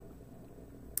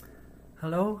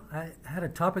Hello. I had a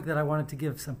topic that I wanted to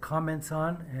give some comments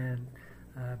on and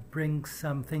bring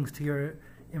some things to your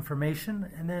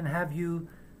information, and then have you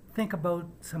think about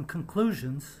some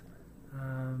conclusions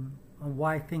on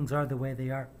why things are the way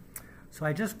they are. So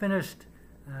I just finished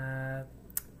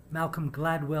Malcolm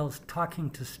Gladwell's Talking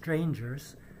to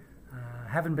Strangers.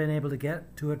 Haven't been able to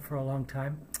get to it for a long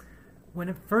time. When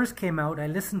it first came out, I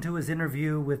listened to his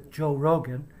interview with Joe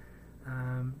Rogan,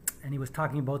 and he was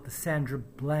talking about the Sandra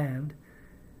Bland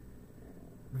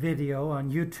video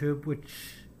on YouTube, which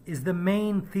is the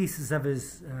main thesis of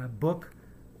his book,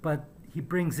 but he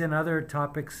brings in other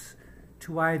topics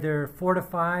to either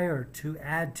fortify or to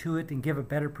add to it and give a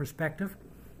better perspective.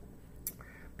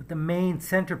 But the main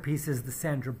centerpiece is the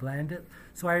Sandra Bland.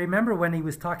 So I remember when he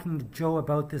was talking to Joe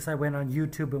about this, I went on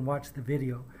YouTube and watched the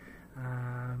video.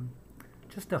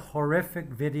 Just a horrific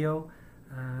video.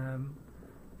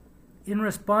 In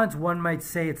response, one might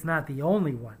say it's not the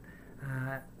only one.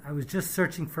 I was just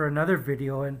searching for another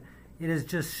video, and it is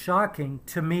just shocking,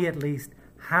 to me at least,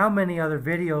 how many other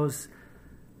videos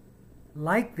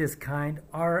like this kind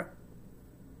are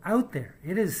out there.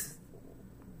 It is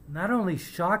not only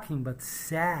shocking, but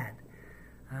sad.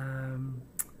 And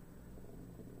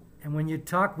when you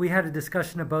talk, we had a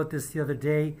discussion about this the other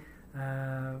day,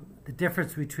 the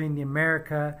difference between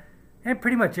America and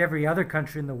pretty much every other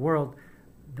country in the world,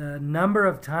 the number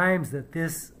of times that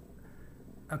this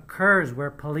occurs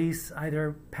where police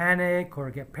either panic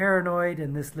or get paranoid,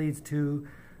 and this leads to,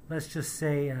 let's just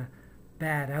say, a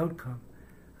bad outcome.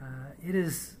 It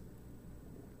is,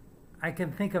 I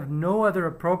can think of no other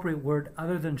appropriate word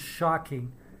other than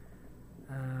shocking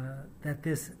that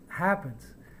this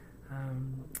happens.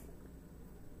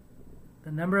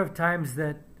 The number of times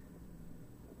that,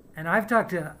 and I've talked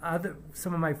to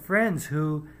some of my friends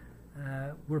who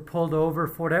were pulled over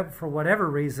for whatever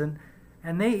reason,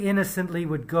 and they innocently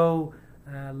would go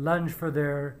lunge for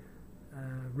their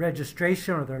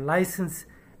registration or their license,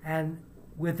 and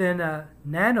within a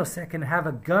nanosecond have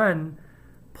a gun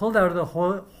pulled out of the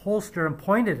holster and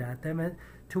pointed at them, and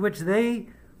to which they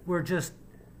were just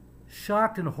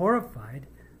shocked and horrified,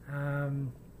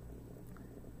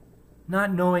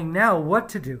 not knowing now what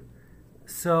to do.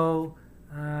 So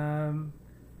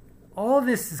all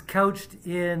this is couched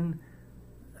in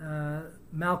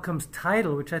Malcolm's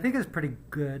title, which I think is pretty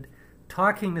good,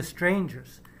 Talking to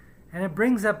Strangers. And it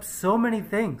brings up so many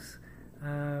things.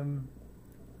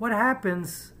 What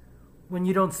happens when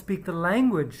you don't speak the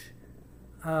language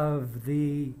of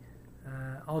the,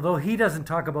 although he doesn't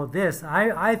talk about this,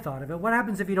 I thought of it, what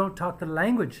happens if you don't talk the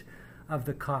language of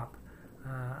the cop?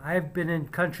 I've been in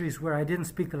countries where I didn't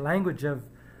speak the language of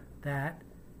that,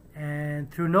 and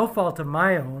through no fault of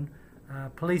my own,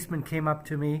 policemen came up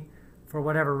to me for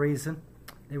whatever reason.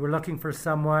 They were looking for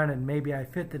someone, and maybe I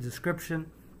fit the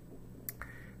description.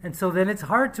 And so then it's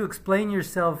hard to explain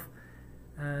yourself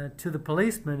to the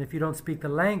policeman if you don't speak the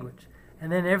language. And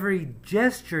then every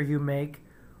gesture you make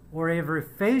or every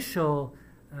facial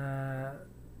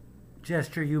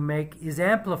gesture you make is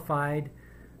amplified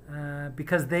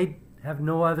because they have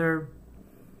no other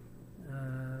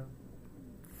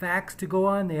facts to go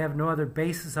on. They have no other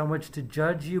basis on which to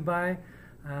judge you by.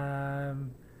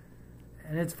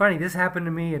 And it's funny, this happened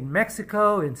to me in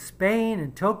Mexico, in Spain,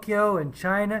 in Tokyo, in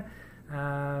China.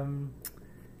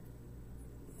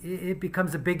 It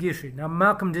becomes a big issue. Now,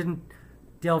 Malcolm didn't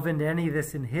delve into any of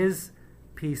this in his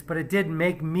piece, but it did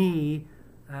make me,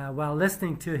 while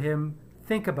listening to him,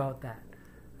 think about that.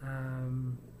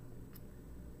 And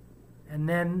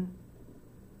then,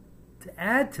 to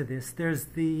add to this, there's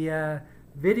the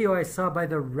video I saw by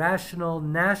the Rational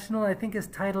National, I think his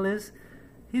title is.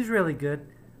 He's really good.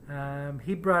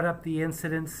 He brought up the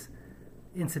incident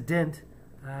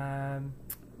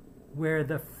where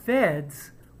the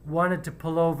feds wanted to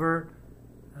pull over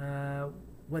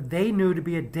what they knew to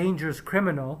be a dangerous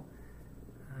criminal.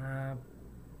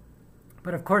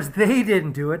 But of course they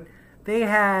didn't do it. They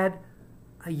had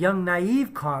a young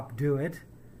naive cop do it,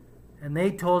 and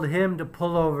they told him to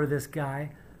pull over this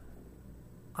guy.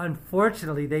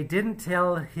 Unfortunately, they didn't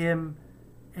tell him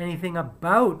anything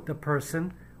about the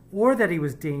person, or that he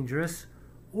was dangerous,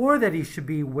 or that he should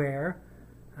beware.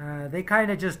 They kind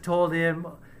of just told him,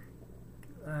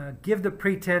 give the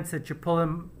pretense that you're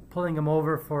pulling him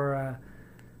over for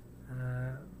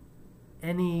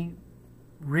any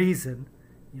reason,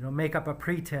 make up a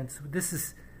pretense. This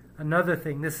is another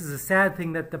thing. This is a sad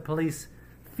thing that the police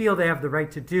feel they have the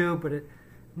right to do, but it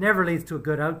never leads to a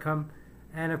good outcome.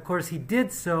 And of course he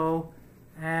did so,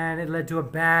 and it led to a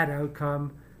bad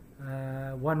outcome.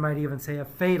 One might even say a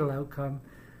fatal outcome.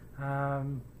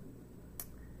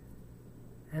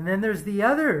 And then there's the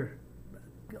other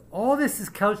all this is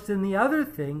couched in the other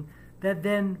thing that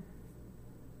then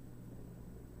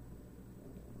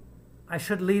I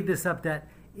should lead this up, that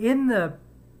in the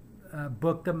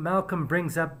book that Malcolm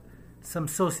brings up some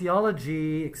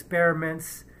sociology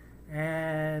experiments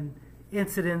and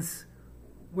incidents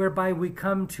whereby we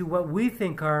come to what we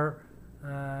think are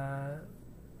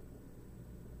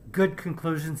good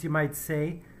conclusions, you might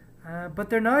say, but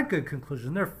they're not good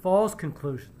conclusions. They're false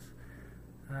conclusions.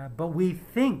 But we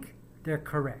think they're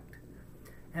correct.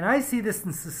 And I see this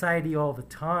in society all the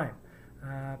time.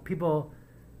 People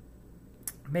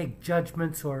make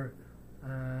judgments or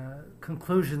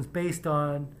conclusions based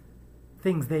on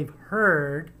things they've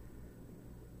heard,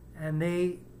 and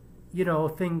they,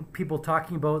 think people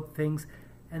talking about things,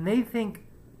 and they think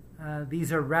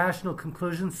these are rational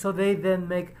conclusions, so they then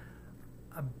make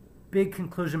a big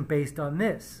conclusion based on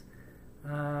this.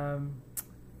 And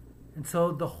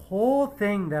so the whole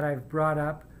thing that I've brought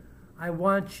up, I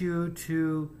want you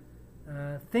to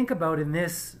think about in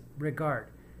this regard,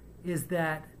 is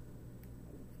that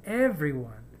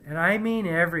everyone, and I mean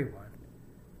everyone,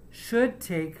 should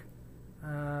take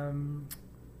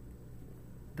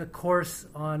the course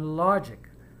on logic.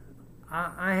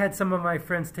 I had some of my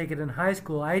friends take it in high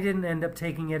school. I didn't end up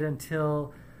taking it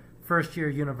until first year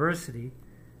university,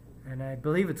 and I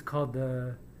believe it's called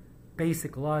the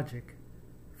Basic Logic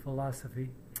Philosophy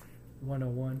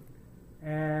 101.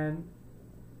 And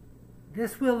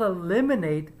this will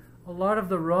eliminate a lot of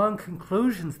the wrong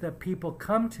conclusions that people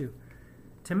come to.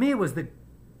 To me, it was the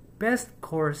best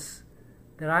course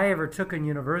that I ever took in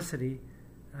university.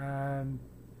 And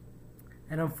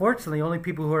unfortunately, only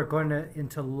people who are going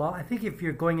into law, I think if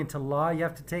you're going into law, you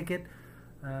have to take it.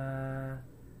 And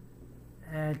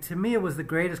to me, it was the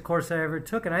greatest course I ever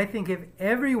took. And I think if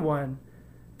everyone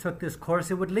took this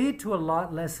course, it would lead to a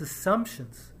lot less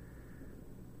assumptions,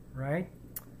 right?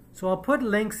 So I'll put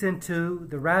links into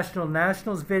the Rational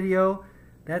Nationals video.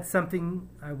 That's something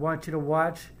I want you to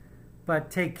watch, but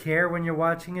take care when you're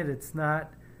watching it. It's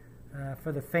not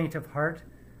for the faint of heart.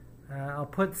 I'll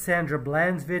put Sandra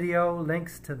Bland's video,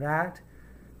 links to that.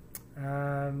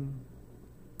 There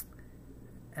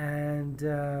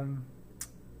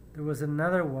was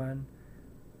another one.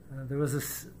 There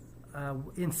was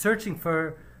in searching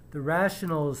for the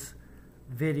Rationals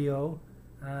video,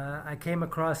 I came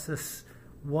across this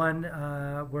one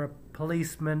where a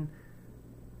policeman,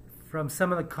 from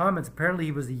some of the comments, apparently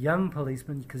he was a young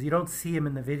policeman because you don't see him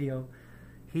in the video.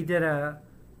 He did a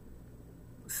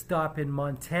stop in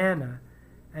Montana,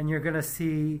 and you're going to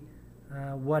see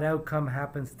what outcome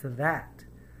happens to that.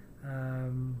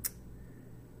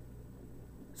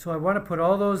 So I want to put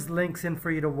all those links in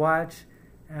for you to watch,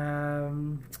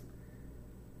 and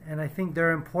I think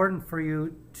they're important for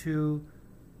you to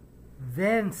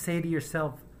then say to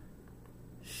yourself,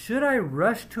 should I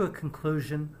rush to a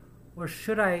conclusion, or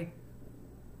should I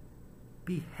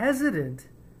be hesitant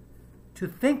to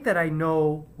think that I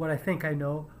know what I think I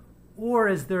know, or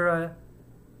is there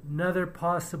another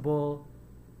possible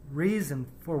reason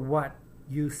for what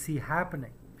you see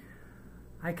happening?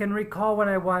 I can recall when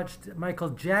I watched Michael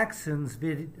Jackson's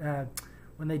video,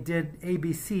 when they did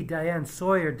ABC, Diane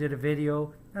Sawyer did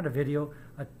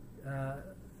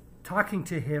talking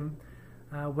to him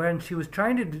when she was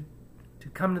trying to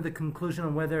come to the conclusion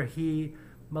on whether he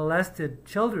molested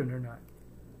children or not.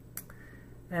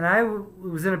 And I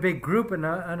was in a big group, and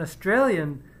an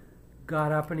Australian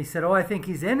got up and he said, "Oh, I think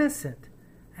he's innocent."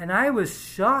 And I was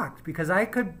shocked because I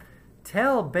could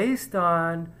tell based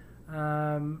on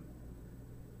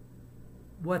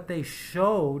what they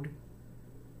showed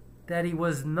that he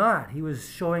was not. He was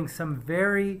showing some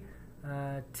very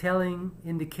telling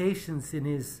indications in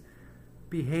his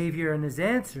behavior and his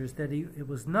answers that it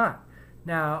was not.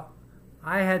 Now,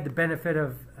 I had the benefit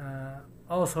of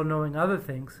also knowing other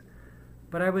things,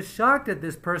 but I was shocked that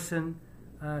this person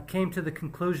came to the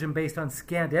conclusion based on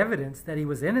scant evidence that he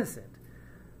was innocent.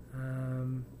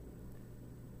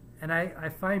 And I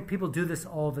find people do this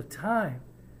all the time.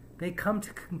 They come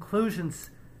to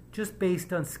conclusions just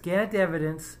based on scant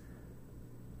evidence,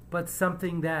 but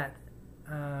something that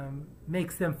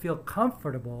makes them feel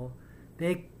comfortable.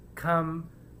 They come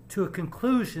to a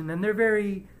conclusion, and they're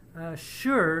very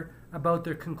sure about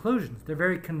their conclusions. They're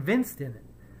very convinced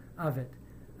of it.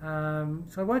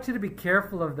 So I want you to be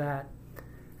careful of that.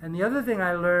 And the other thing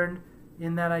I learned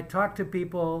in that I talked to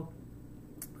people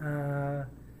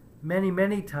many,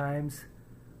 many times,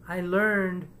 I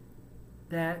learned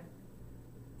that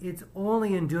it's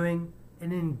only in doing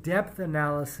an in-depth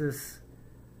analysis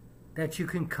that you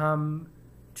can come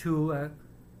to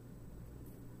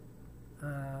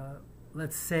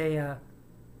let's say a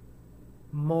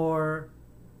more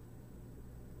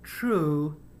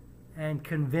true and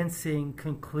convincing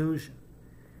conclusion.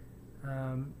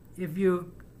 If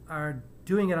you are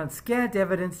doing it on scant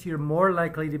evidence, you're more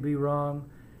likely to be wrong.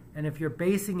 And if you're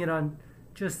basing it on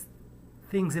just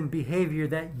things in behavior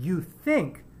that you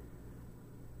think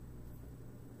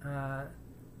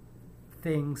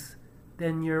things,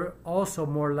 then you're also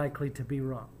more likely to be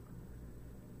wrong.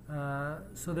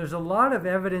 So there's a lot of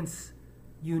evidence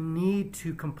you need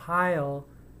to compile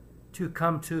to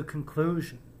come to a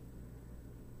conclusion,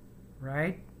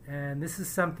 right? And this is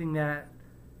something that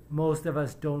most of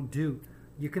us don't do.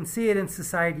 You can see it in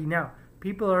society now.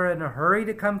 People are in a hurry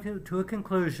to come to a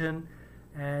conclusion,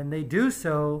 and they do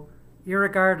so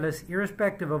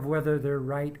irrespective of whether they're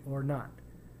right or not.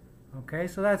 Okay,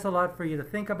 so that's a lot for you to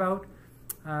think about.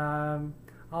 I'm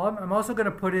also going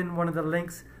to put in one of the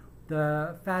links,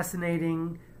 the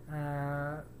fascinating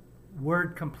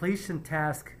word completion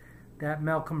task that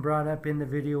Malcolm brought up in the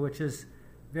video, which is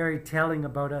very telling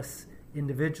about us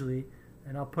individually,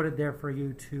 and I'll put it there for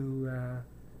you to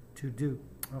do.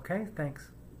 Okay,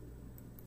 thanks.